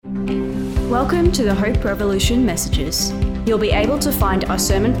Welcome to the Hope Revolution Messages. You'll be able to find our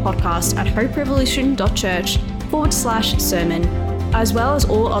sermon podcast at hoperevolution.church/sermon, as well as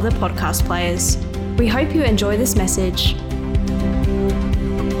all other podcast players. We hope you enjoy this message.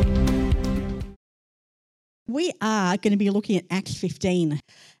 We are going to be looking at Acts 15,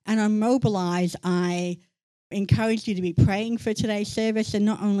 and on Mobilise, I encourage you to be praying for today's service, and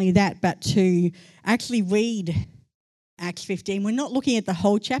not only that, but to actually read Acts 15. We're not looking at the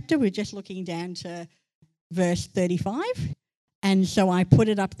whole chapter, we're just looking down to verse 35. And so I put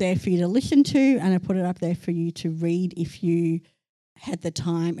it up there for you to listen to, and I put it up there for you to read if you had the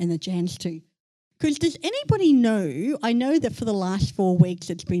time and the chance to. Because does anybody know, I know that for the last 4 weeks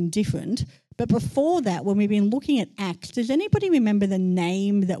it's been different, but before that, when we've been looking at Acts, does anybody remember the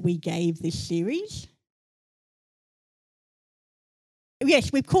name that we gave this series?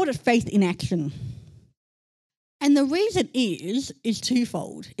 Yes, we've called it Faith in Action. And the reason is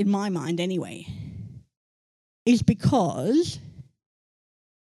twofold, in my mind anyway, is because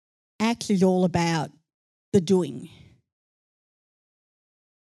Acts is all about the doing.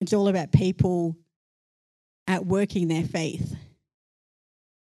 It's all about people outworking their faith,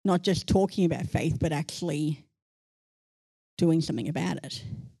 not just talking about faith, but actually doing something about it.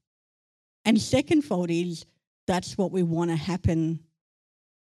 And secondfold is that's what we want to happen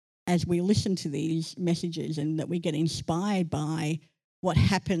as we listen to these messages, and that we get inspired by what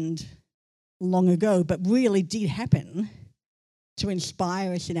happened long ago, but really did happen, to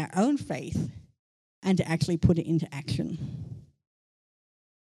inspire us in our own faith and to actually put it into action.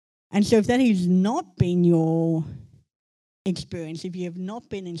 And so if that has not been your experience, if you have not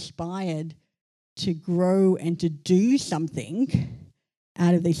been inspired to grow and to do something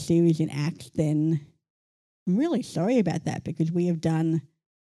out of this series in Acts, then I'm really sorry about that, because we have done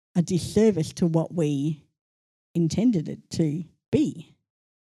a disservice to what we intended it to be.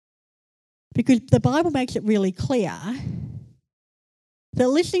 Because the Bible makes it really clear that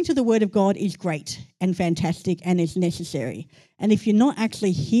listening to the Word of God is great and fantastic and is necessary. And if you're not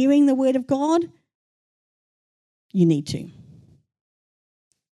actually hearing the Word of God, you need to.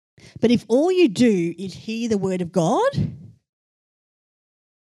 But if all you do is hear the Word of God,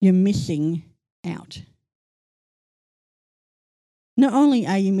 you're missing out. Not only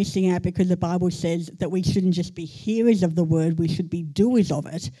are you missing out because the Bible says that we shouldn't just be hearers of the word, we should be doers of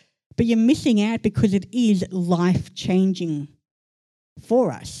it, but you're missing out because it is life-changing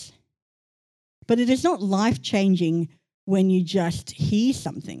for us. But it is not life-changing when you just hear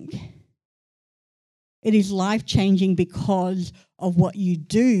something. It is life-changing because of what you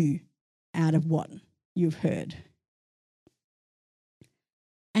do out of what you've heard.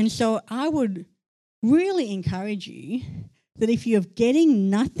 And so I would really encourage you that if you're getting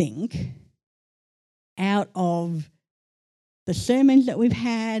nothing out of the sermons that we've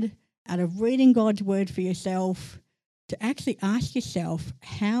had, out of reading God's word for yourself, to actually ask yourself,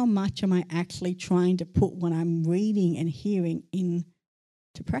 how much am I actually trying to put what I'm reading and hearing into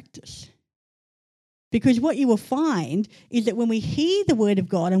practice? Because what you will find is that when we hear the word of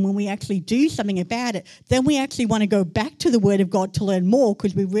God and when we actually do something about it, then we actually want to go back to the word of God to learn more,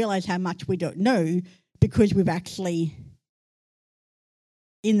 because we realize how much we don't know, because we've actually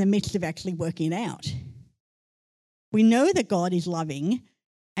in the midst of actually working it out. We know that God is loving,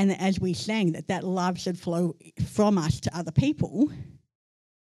 and that as we sang, that love should flow from us to other people.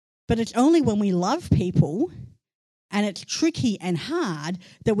 But it's only when we love people and it's tricky and hard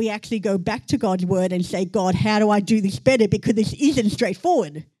that we actually go back to God's word and say, God, how do I do this better? Because this isn't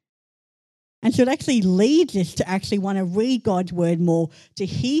straightforward. And so it actually leads us to actually want to read God's word more, to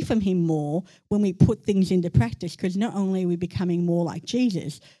hear from him more when we put things into practice, because not only are we becoming more like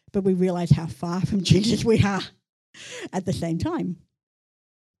Jesus, but we realize how far from Jesus we are at the same time.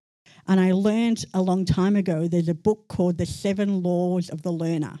 And I learned a long time ago, there's a book called The 7 Laws of the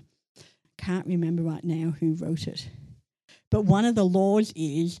Learner. Can't remember right now who wrote it. But one of the laws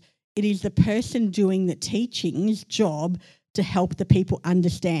is, it is the person doing the teaching's job to help the people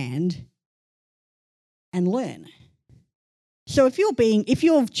understand and learn. So if you're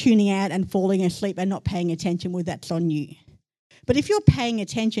tuning out and falling asleep and not paying attention, well, that's on you. But if you're paying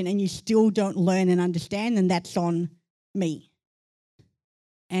attention and you still don't learn and understand, then that's on me.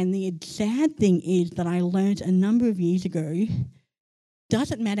 And the sad thing is that I learned a number of years ago,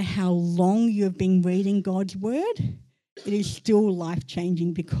 doesn't matter how long you have been reading God's word, it is still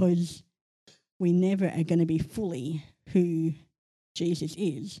life-changing, because we never are going to be fully who Jesus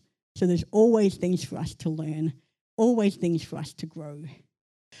is. So there's always things for us to learn, always things for us to grow.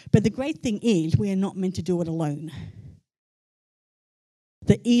 But the great thing is we are not meant to do it alone.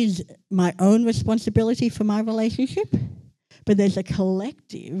 There is my own responsibility for my relationship, but there's a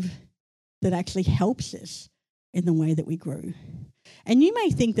collective that actually helps us in the way that we grow. And you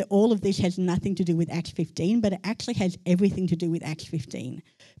may think that all of this has nothing to do with Acts 15, but it actually has everything to do with Acts 15.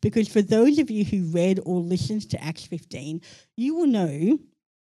 Because for those of you who read or listened to Acts 15, you will know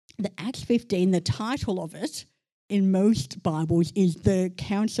that Acts 15, the title of it in most Bibles is the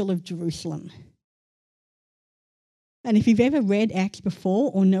Council of Jerusalem. And if you've ever read Acts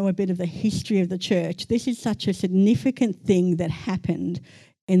before or know a bit of the history of the church, this is such a significant thing that happened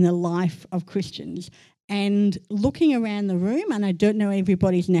in the life of Christians. And looking around the room, and I don't know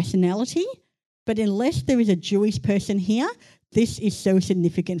everybody's nationality, but unless there is a Jewish person here, this is so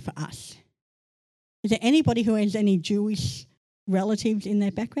significant for us. Is there anybody who has any Jewish relatives in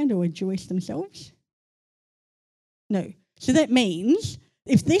their background or are Jewish themselves? No. So that means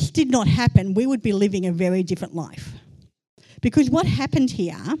if this did not happen, we would be living a very different life. Because what happened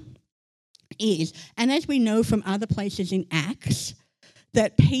here is, and as we know from other places in Acts,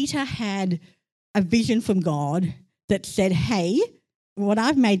 that Peter had a vision from God that said, hey, what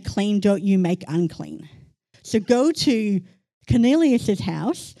I've made clean, don't you make unclean. So go to Cornelius'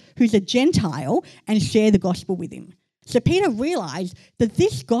 house, who's a Gentile, and share the gospel with him. So Peter realised that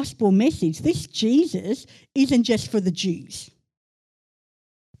this gospel message, this Jesus, isn't just for the Jews.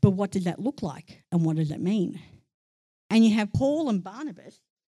 But what does that look like and what does it mean? And you have Paul and Barnabas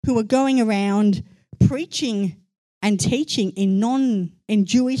who are going around preaching and teaching in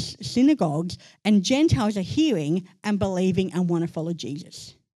Jewish synagogues, and Gentiles are hearing and believing and want to follow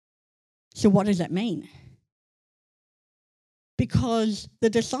Jesus. So what does that mean? Because the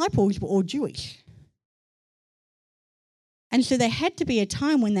disciples were all Jewish. And so there had to be a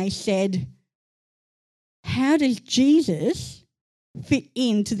time when they said, how does Jesus fit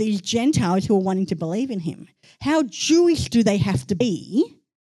into these Gentiles who are wanting to believe in him? How Jewish do they have to be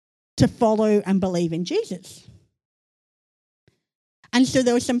to follow and believe in Jesus? And so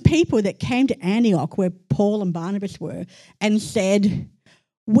there were some people that came to Antioch where Paul and Barnabas were and said,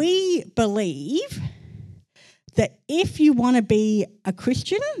 we believe that if you want to be a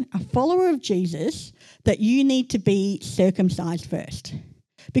Christian, a follower of Jesus, that you need to be circumcised first.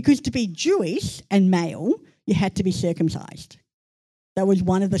 Because to be Jewish and male, you had to be circumcised. That was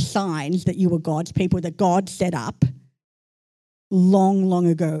one of the signs that you were God's people, that God set up long, long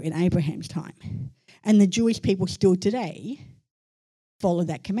ago in Abraham's time. And the Jewish people still today follow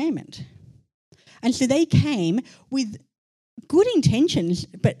that commandment. And so they came with good intentions,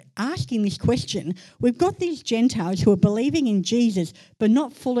 but asking this question. We've got these Gentiles who are believing in Jesus, but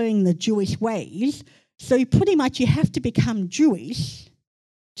not following the Jewish ways. So pretty much you have to become Jewish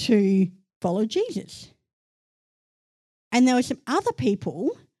to follow Jesus. And there were some other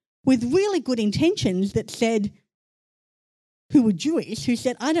people with really good intentions that said, who were Jewish, who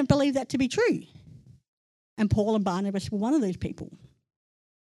said, I don't believe that to be true. And Paul and Barnabas were one of those people.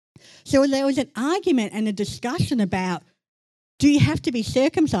 So there was an argument and a discussion about, do you have to be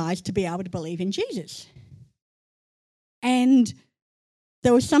circumcised to be able to believe in Jesus? And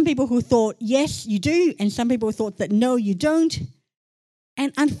there were some people who thought, yes, you do, and some people thought that, no, you don't.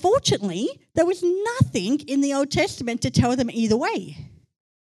 And unfortunately, there was nothing in the Old Testament to tell them either way.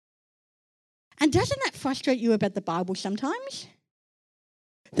 And doesn't that frustrate you about the Bible sometimes?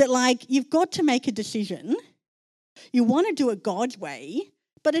 That you've got to make a decision, you want to do it God's way,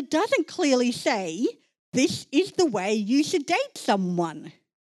 but it doesn't clearly say, this is the way you should date someone.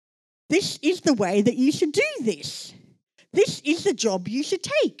 This is the way that you should do this. This is the job you should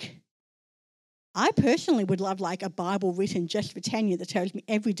take. I personally would love a Bible written just for Tanya that tells me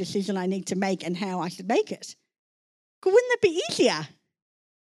every decision I need to make and how I should make it. Wouldn't that be easier?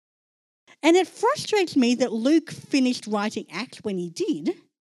 And it frustrates me that Luke finished writing Acts when he did.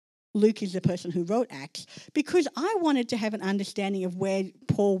 Luke is the person who wrote Acts, because I wanted to have an understanding of where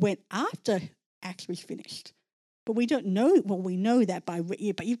Paul went after Acts was finished. But we don't know, well, we know that but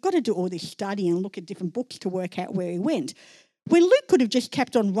you've got to do all this study and look at different books to work out where he went. When Luke could have just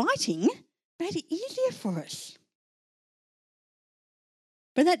kept on writing, made it easier for us.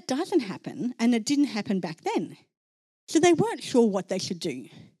 But that doesn't happen, and it didn't happen back then. So they weren't sure what they should do.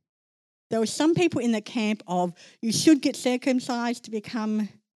 There were some people in the camp of, you should get circumcised to become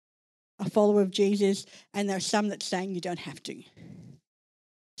a follower of Jesus, and there are some that's saying you don't have to.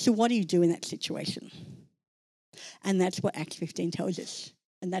 So what do you do in that situation? And that's what Acts 15 tells us,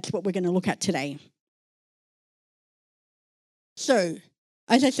 and that's what we're going to look at today. So,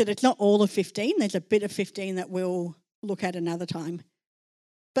 as I said, it's not all of 15. There's a bit of 15 that we'll look at another time.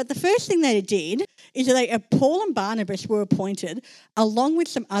 But the first thing they did is that Paul and Barnabas were appointed, along with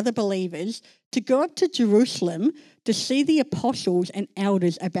some other believers, to go up to Jerusalem to see the apostles and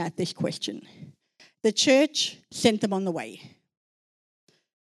elders about this question. The church sent them on the way.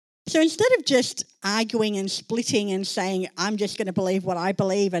 So instead of just arguing and splitting and saying, I'm just going to believe what I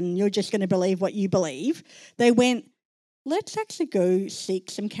believe and you're just going to believe what you believe, they went, let's actually go seek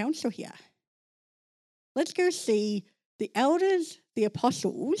some counsel here. Let's go see the elders, the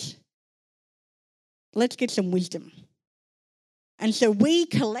apostles. Let's get some wisdom. And so we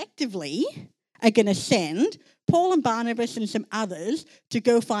collectively are going to send Paul and Barnabas and some others to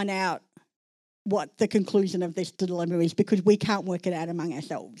go find out what the conclusion of this dilemma is, because we can't work it out among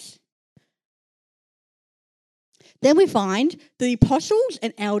ourselves. Then we find the apostles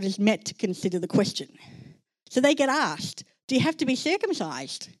and elders met to consider the question. So they get asked, do you have to be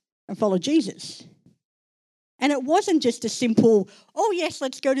circumcised and follow Jesus? And it wasn't just a simple, oh yes,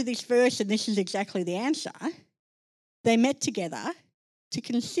 let's go to this verse and this is exactly the answer. They met together to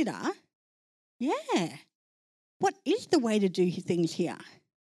consider, what is the way to do things here?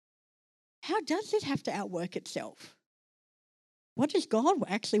 How does this have to outwork itself? What does God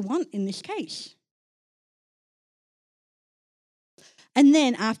actually want in this case? And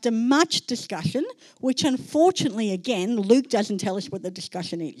then after much discussion, which unfortunately, again, Luke doesn't tell us what the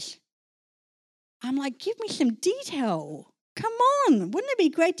discussion is. I'm like, give me some detail. Come on. Wouldn't it be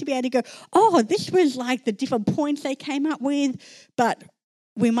great to be able to go, oh, this was like the different points they came up with, but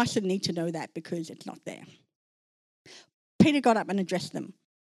we mustn't need to know that because it's not there. Peter got up and addressed them.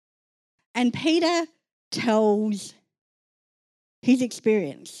 And Peter tells his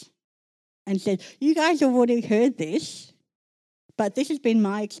experience and said, you guys have already heard this, but this has been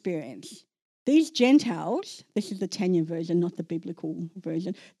my experience. These Gentiles, this is the Tanya version, not the biblical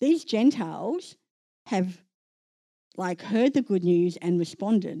version, these Gentiles have heard the good news and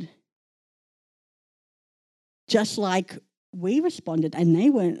responded just like we responded, and they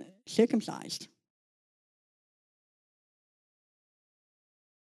weren't circumcised.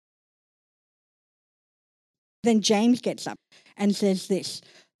 Then James gets up and says this,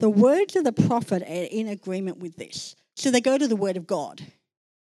 the words of the prophet are in agreement with this. So they go to the word of God.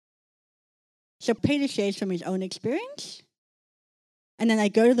 So Peter shares from his own experience, and then they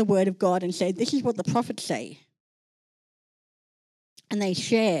go to the word of God and say, this is what the prophets say. And they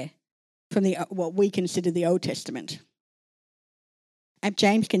share from what we consider the Old Testament. And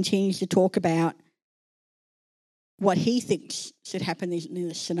James continues to talk about what he thinks should happen in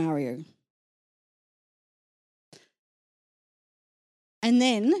this scenario. And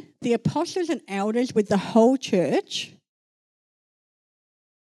then the apostles and elders with the whole church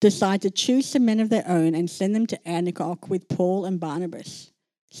decide to choose some men of their own and send them to Antioch with Paul and Barnabas.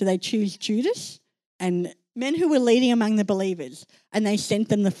 So they choose Judas and men who were leading among the believers, and they sent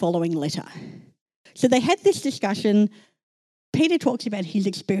them the following letter. So they had this discussion. Peter talks about his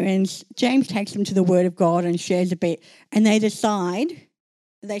experience. James takes them to the Word of God and shares a bit, and they decide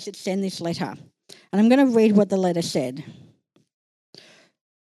they should send this letter. And I'm going to read what the letter said.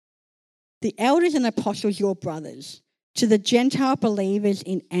 The elders and apostles, your brothers, to the Gentile believers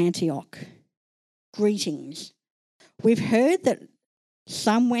in Antioch, greetings. We've heard that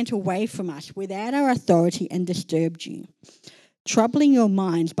some went away from us without our authority and disturbed you, troubling your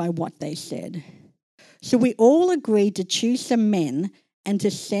minds by what they said. So we all agreed to choose some men and to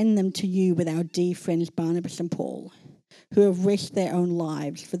send them to you with our dear friends Barnabas and Paul, who have risked their own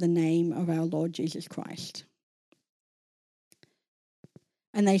lives for the name of our Lord Jesus Christ.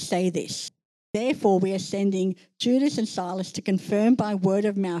 And they say this, therefore we are sending Judas and Silas to confirm by word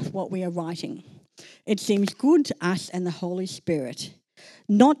of mouth what we are writing. It seems good to us and the Holy Spirit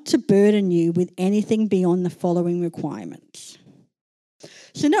not to burden you with anything beyond the following requirements.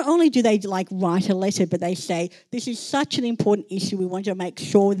 So not only do they write a letter, but they say, this is such an important issue. We want to make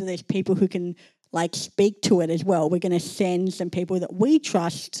sure that there's people who can speak to it as well. We're going to send some people that we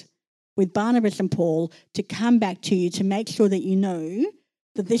trust with Barnabas and Paul to come back to you to make sure that you know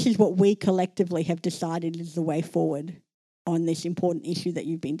that this is what we collectively have decided is the way forward on this important issue that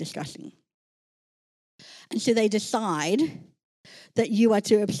you've been discussing. And so they decide that you are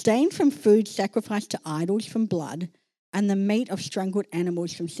to abstain from food sacrificed to idols, from blood, and the meat of strangled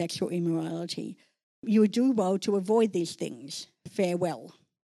animals, from sexual immorality. You would do well to avoid these things. Farewell.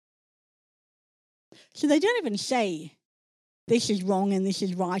 So they don't even say this is wrong and this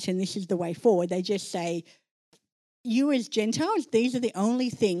is right and this is the way forward. They just say, you as Gentiles, these are the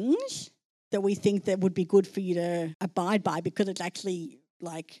only things that we think that would be good for you to abide by because it's actually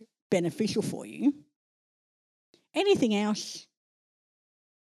beneficial for you. Anything else,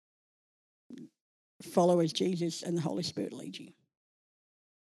 follow as Jesus and the Holy Spirit lead you.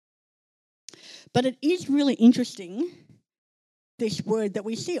 But it is really interesting, this word that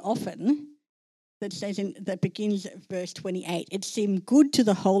we see often that says that begins at verse 28. It seemed good to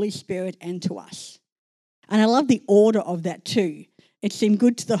the Holy Spirit and to us. And I love the order of that too. it seemed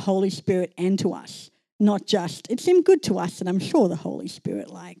good to the Holy Spirit and to us. Not just, it seemed good to us, and I'm sure the Holy Spirit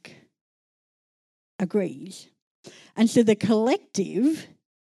agrees. And so the collective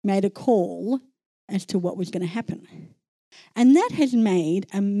made a call as to what was going to happen. And that has made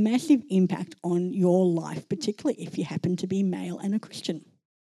a massive impact on your life, particularly if you happen to be male and a Christian.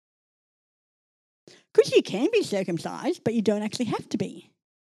 Because you can be circumcised, but you don't actually have to be.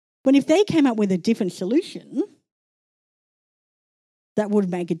 But if they came up with a different solution, that would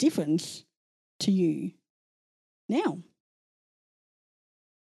make a difference to you now.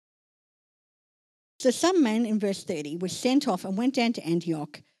 So some men, in verse 30, were sent off and went down to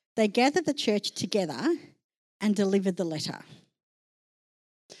Antioch. They gathered the church together and delivered the letter.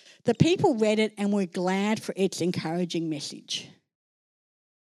 The people read it and were glad for its encouraging message.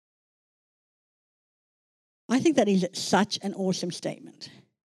 I think that is such an awesome statement.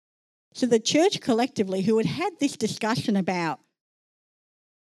 So the church collectively, who had had this discussion about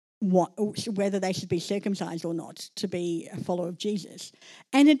whether they should be circumcised or not to be a follower of Jesus,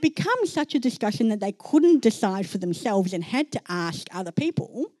 and it became such a discussion that they couldn't decide for themselves and had to ask other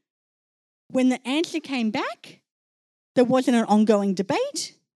people. When the answer came back, there wasn't an ongoing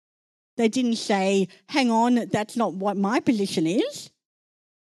debate. They didn't say, hang on, that's not what my position is.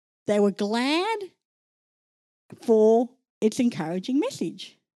 They were glad for its encouraging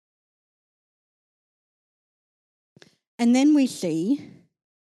message. And then we see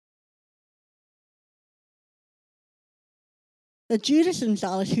that Judas and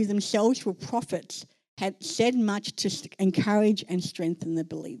Silas, who themselves were prophets, had said much to encourage and strengthen the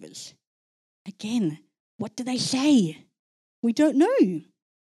believers. Again, what do they say? We don't know.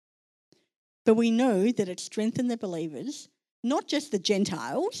 But we know that it strengthened the believers, not just the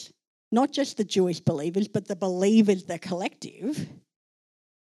Gentiles, not just the Jewish believers, but the believers, the collective,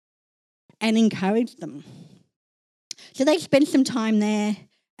 and encouraged them. So they spent some time there,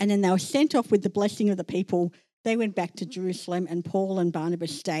 and then they were sent off with the blessing of the people. They went back to Jerusalem, and Paul and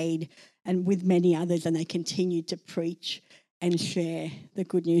Barnabas stayed, and with many others, and they continued to preach and share the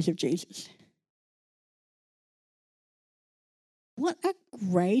good news of Jesus. What a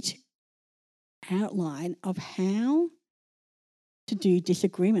great outline of how to do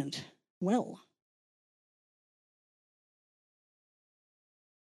disagreement well.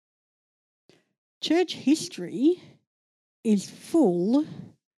 Church history is full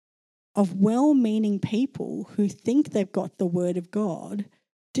of well-meaning people who think they've got the word of God,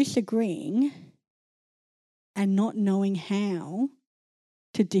 disagreeing and not knowing how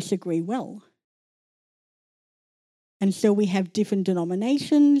to disagree well. And so we have different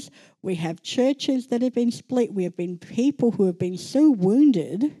denominations, we have churches that have been split, we have been people who have been so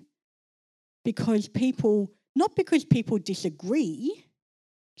wounded because not because people disagree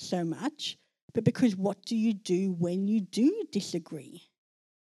so much, but because what do you do when you do disagree?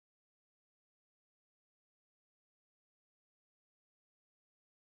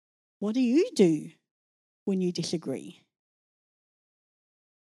 What do you do when you disagree?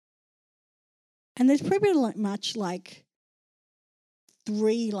 And there's probably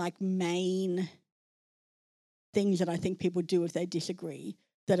three main things that I think people do if they disagree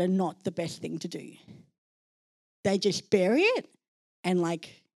that are not the best thing to do. They just bury it and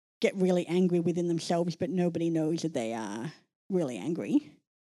get really angry within themselves, but nobody knows that they are really angry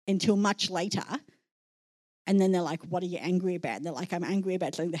until much later. And then they're like, what are you angry about? And they're like, I'm angry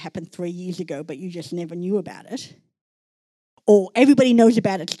about something that happened 3 years ago, but you just never knew about it. Or everybody knows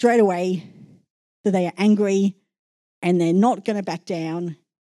about it straight away, that they are angry and they're not going to back down,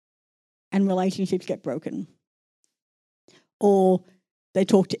 and relationships get broken. Or they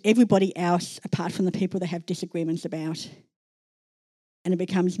talk to everybody else apart from the people they have disagreements about, and it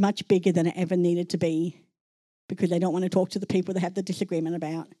becomes much bigger than it ever needed to be because they don't want to talk to the people they have the disagreement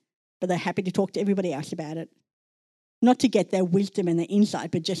about, but they're happy to talk to everybody else about it. Not to get their wisdom and their insight,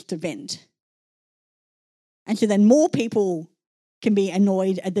 but just to vent. And so then more people can be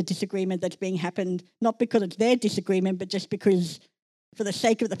annoyed at the disagreement that's being happened, not because it's their disagreement, but just because for the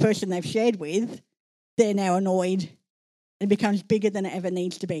sake of the person they've shared with, they're now annoyed. It becomes bigger than it ever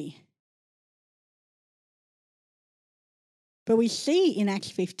needs to be. But we see in Acts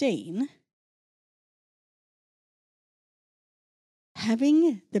 15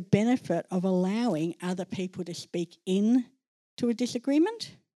 having the benefit of allowing other people to speak in to a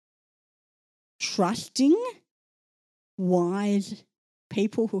disagreement, trusting wise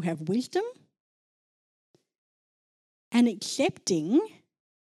people who have wisdom, and accepting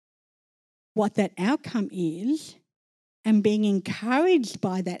what that outcome is and being encouraged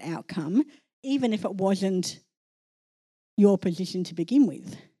by that outcome, even if it wasn't your position to begin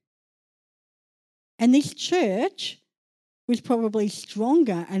with. And this church was probably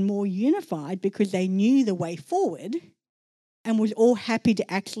stronger and more unified because they knew the way forward and was all happy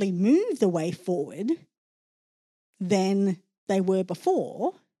to actually move the way forward than they were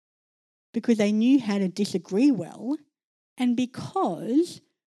before, because they knew how to disagree well, and because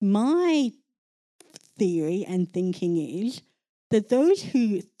my theory and thinking is that those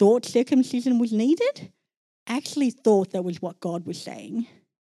who thought circumcision was needed actually thought that was what God was saying.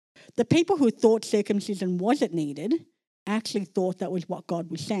 The people who thought circumcision wasn't needed actually thought that was what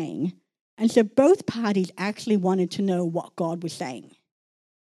God was saying. And so both parties actually wanted to know what God was saying.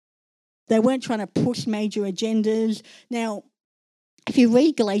 They weren't trying to push major agendas. Now, if you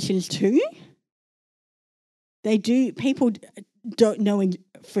read Galatians 2, people don't know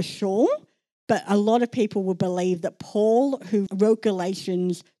for sure, but a lot of people will believe that Paul, who wrote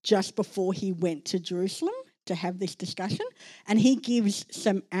Galatians just before he went to Jerusalem to have this discussion, and he gives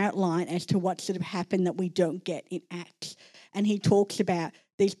some outline as to what sort of happened that we don't get in Acts. And he talks about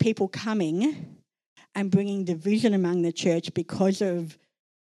these people coming and bringing division among the church because of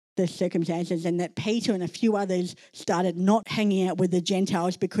the circumstances, and that Peter and a few others started not hanging out with the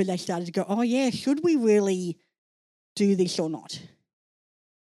Gentiles because they started to go, oh yeah, should we really do this or not?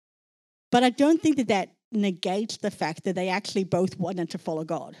 But I don't think that negates the fact that they actually both wanted to follow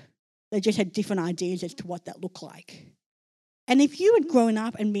God. They just had different ideas as to what that looked like. And if you had grown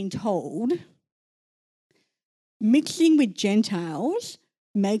up and been told mixing with Gentiles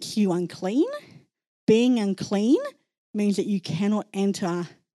makes you unclean, being unclean means that you cannot enter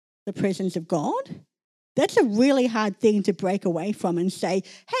the presence of God, that's a really hard thing to break away from and say,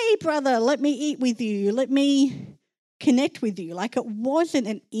 hey, brother, let me eat with you. Let me connect with you. Like, it wasn't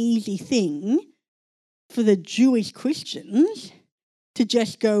an easy thing for the Jewish Christians to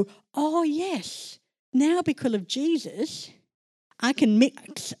just go, oh, yes, now because of Jesus, I can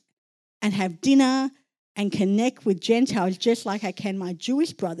mix and have dinner and connect with Gentiles just like I can my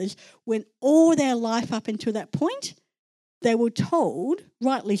Jewish brothers, when all their life up until that point, they were told,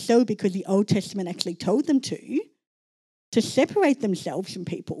 rightly so because the Old Testament actually told them to separate themselves from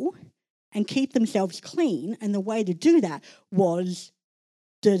people and keep themselves clean. And the way to do that was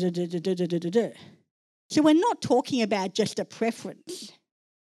da-da-da-da-da-da-da-da. So we're not talking about just a preference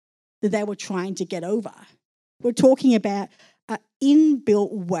that they were trying to get over. We're talking about an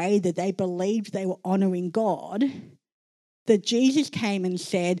inbuilt way that they believed they were honouring God, that Jesus came and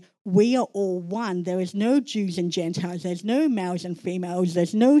said, we are all one. There is no Jews and Gentiles. There's no males and females.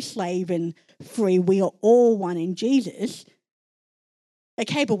 There's no slave and free. We are all one in Jesus.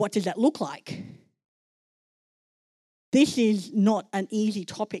 Okay, but what does that look like? This is not an easy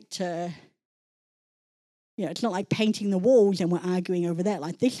topic to, it's not like painting the walls and we're arguing over that.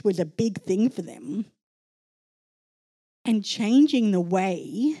 Like, this was a big thing for them. And changing the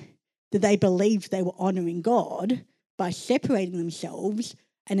way that they believed they were honouring God by separating themselves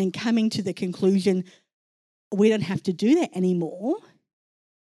and then coming to the conclusion, we don't have to do that anymore,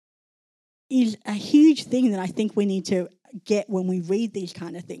 is a huge thing that I think we need to get when we read these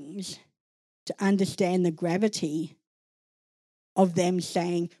kind of things, to understand the gravity of them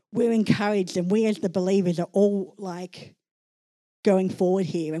saying, we're encouraged and we as the believers are all like going forward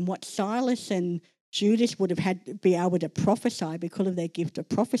here. And what Silas and Judas would have had to be able to prophesy because of their gift of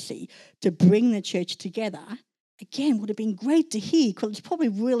prophecy to bring the church together, again, would have been great to hear, because it's probably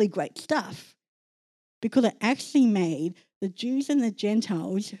really great stuff, because it actually made the Jews and the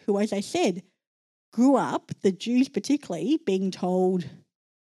Gentiles, who, as I said, grew up, the Jews particularly, being told,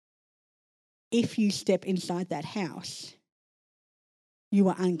 if you step inside that house, you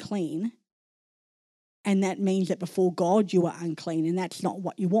are unclean, and that means that before God you are unclean, and that's not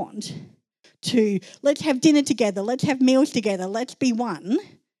what you want. To let's have dinner together, let's have meals together, let's be one,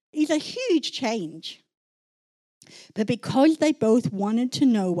 is a huge change. But because they both wanted to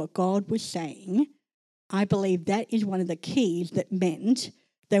know what God was saying, I believe that is one of the keys that meant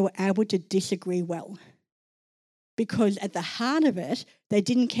they were able to disagree well. Because at the heart of it, they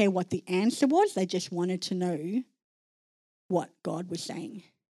didn't care what the answer was, they just wanted to know what God was saying.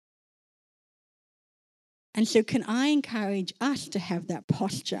 And so can I encourage us to have that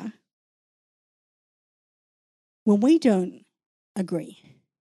posture when we don't agree,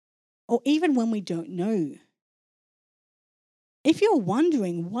 or even when we don't know? If you're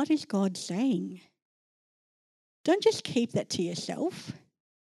wondering, what is God saying? Don't just keep that to yourself.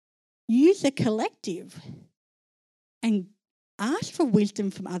 Use the collective and ask for wisdom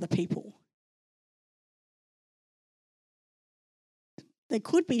from other people. There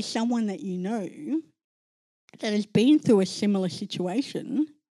could be someone that you know that has been through a similar situation.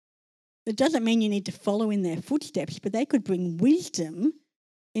 That doesn't mean you need to follow in their footsteps, but they could bring wisdom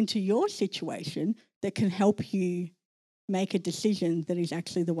into your situation that can help you make a decision that is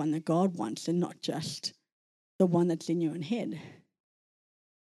actually the one that God wants and not just the one that's in your own head.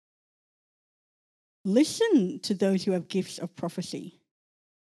 Listen to those who have gifts of prophecy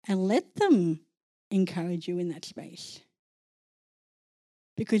and let them encourage you in that space.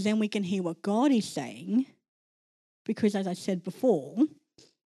 Because then we can hear what God is saying. Because as I said before,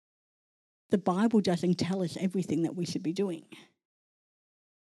 the Bible doesn't tell us everything that we should be doing.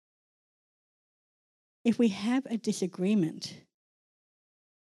 If we have a disagreement,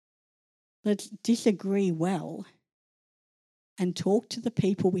 let's disagree well and talk to the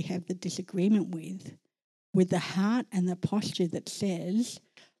people we have the disagreement with the heart and the posture that says,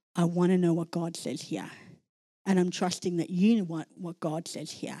 I want to know what God says here. And I'm trusting that you know what God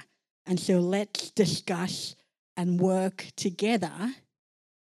says here. And so let's discuss and work together.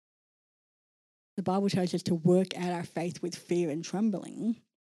 The Bible tells us to work out our faith with fear and trembling.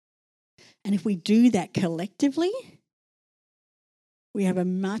 And if we do that collectively, we have a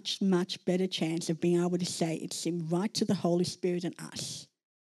much, much better chance of being able to say it seemed right to the Holy Spirit and us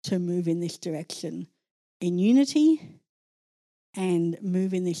to move in this direction in unity and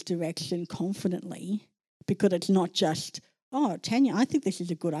move in this direction confidently, because it's not just, oh, Tanya, I think this is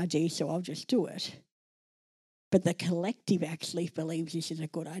a good idea, so I'll just do it. But the collective actually believes this is a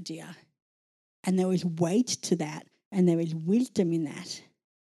good idea. And there is weight to that, and there is wisdom in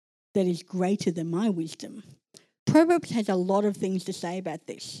that is greater than my wisdom. Proverbs has a lot of things to say about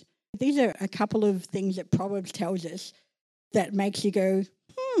this. These are a couple of things that Proverbs tells us that makes you go,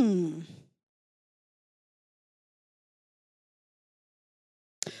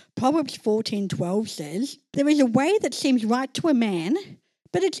 Proverbs 14:12 says, there is a way that seems right to a man,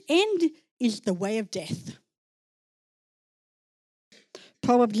 but its end is the way of death.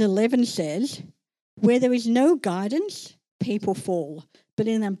 Proverbs 11 says, where there is no guidance, people fall, but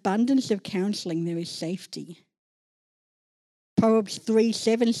in abundance of counselling there is safety. Proverbs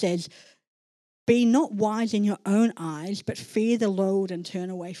 3:7 says, be not wise in your own eyes, but fear the Lord and turn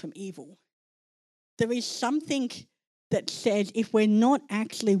away from evil. There is something that says if we're not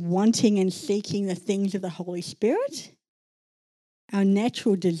actually wanting and seeking the things of the Holy Spirit, our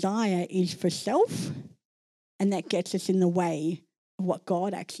natural desire is for self, and that gets us in the way of what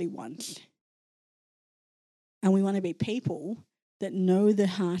God actually wants. And we want to be people that know the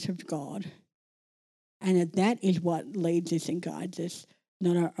heart of God, and that is what leads us and guides us,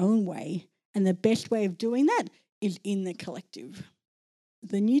 not our own way. And the best way of doing that is in the collective.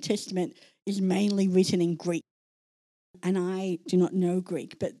 The New Testament is mainly written in Greek, and I do not know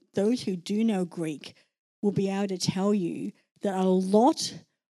Greek, but those who do know Greek will be able to tell you that a lot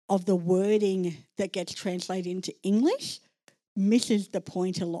of the wording that gets translated into English misses the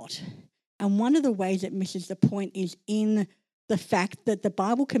point a lot. And one of the ways it misses the point is in the fact that the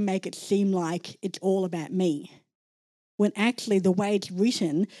Bible can make it seem like it's all about me, when actually the way it's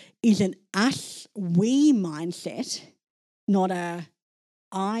written is an us, we mindset, not a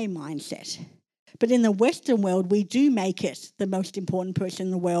I mindset. But in the Western world, we do make it the most important person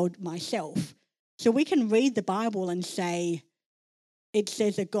in the world, myself. So we can read the Bible and say, it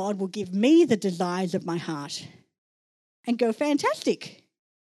says that God will give me the desires of my heart, and go, fantastic.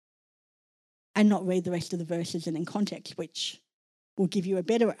 And not read the rest of the verses and in context, which will give you a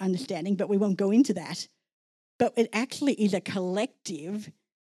better understanding, but we won't go into that. But it actually is a collective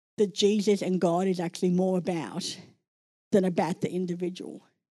that Jesus and God is actually more about than about the individual,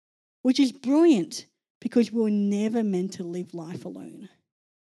 which is brilliant because we're never meant to live life alone.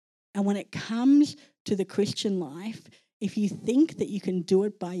 And when it comes to the Christian life, if you think that you can do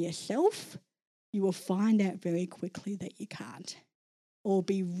it by yourself, you will find out very quickly that you can't, or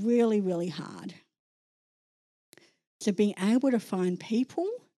be really, really hard. So being able to find people,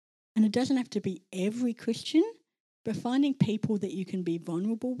 and it doesn't have to be every Christian, but finding people that you can be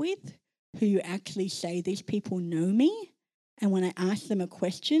vulnerable with, who you actually say, these people know me, and when I ask them a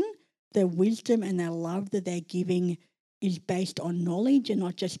question, their wisdom and their love that they're giving is based on knowledge and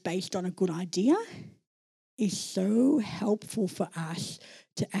not just based on a good idea, is so helpful for us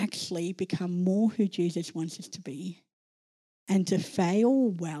to actually become more who Jesus wants us to be, and to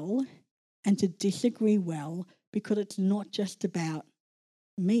fail well and to disagree well, because it's not just about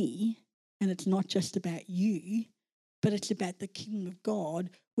me and it's not just about you, but it's about the kingdom of God,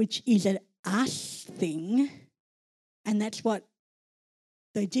 which is an us thing. And that's what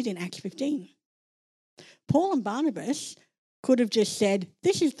they did in Acts 15. Paul and Barnabas could have just said,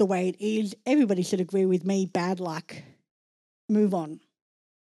 this is the way it is, everybody should agree with me, bad luck, move on.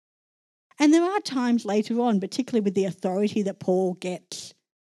 And there are times later on, particularly with the authority that Paul gets,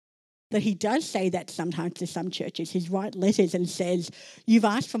 that he does say that sometimes to some churches. He writes letters and says, you've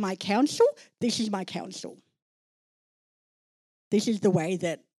asked for my counsel, this is my counsel. this is the way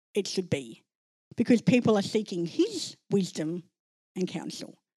that it should be, because people are seeking his wisdom and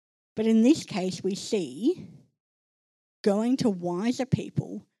counsel. But in this case, we see going to wiser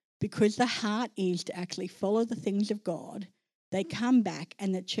people, because the heart is to actually follow the things of God. They come back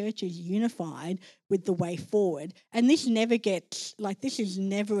and the church is unified with the way forward. And this never gets, this is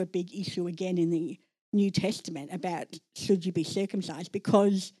never a big issue again in the New Testament about should you be circumcised,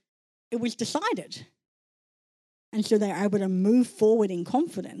 because it was decided. And so they're able to move forward in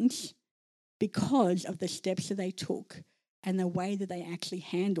confidence because of the steps that they took and the way that they actually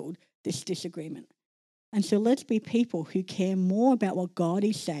handled this disagreement. And so let's be people who care more about what God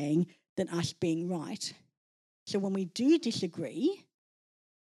is saying than us being right. So when we do disagree,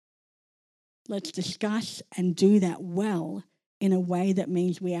 let's discuss and do that well in a way that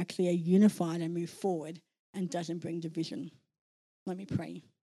means we actually are unified and move forward and doesn't bring division. Let me pray.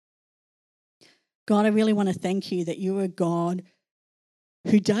 God, I really want to thank you that you're a God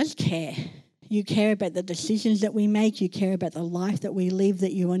who does care. You care about the decisions that we make. You care about the life that we live,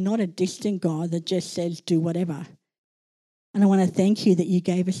 that you are not a distant God that just says do whatever. And I want to thank you that you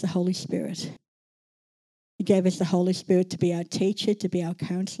gave us the Holy Spirit. You gave us the Holy Spirit to be our teacher, to be our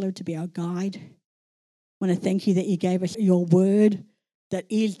counselor, to be our guide. I want to thank you that you gave us your word that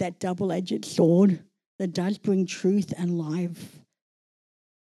is that double-edged sword that does bring truth and life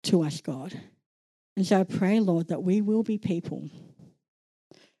to us, God. And so I pray, Lord, that we will be people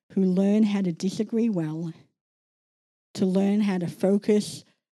who learn how to disagree well, to learn how to focus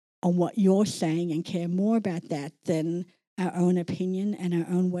on what you're saying and care more about that than our own opinion and our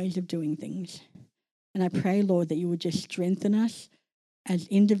own ways of doing things. And I pray, Lord, that you would just strengthen us as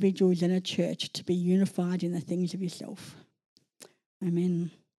individuals in a church to be unified in the things of yourself.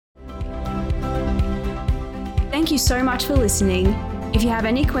 Amen. Thank you so much for listening. If you have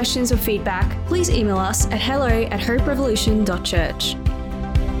any questions or feedback, please email us at hello@hoperevolution.church.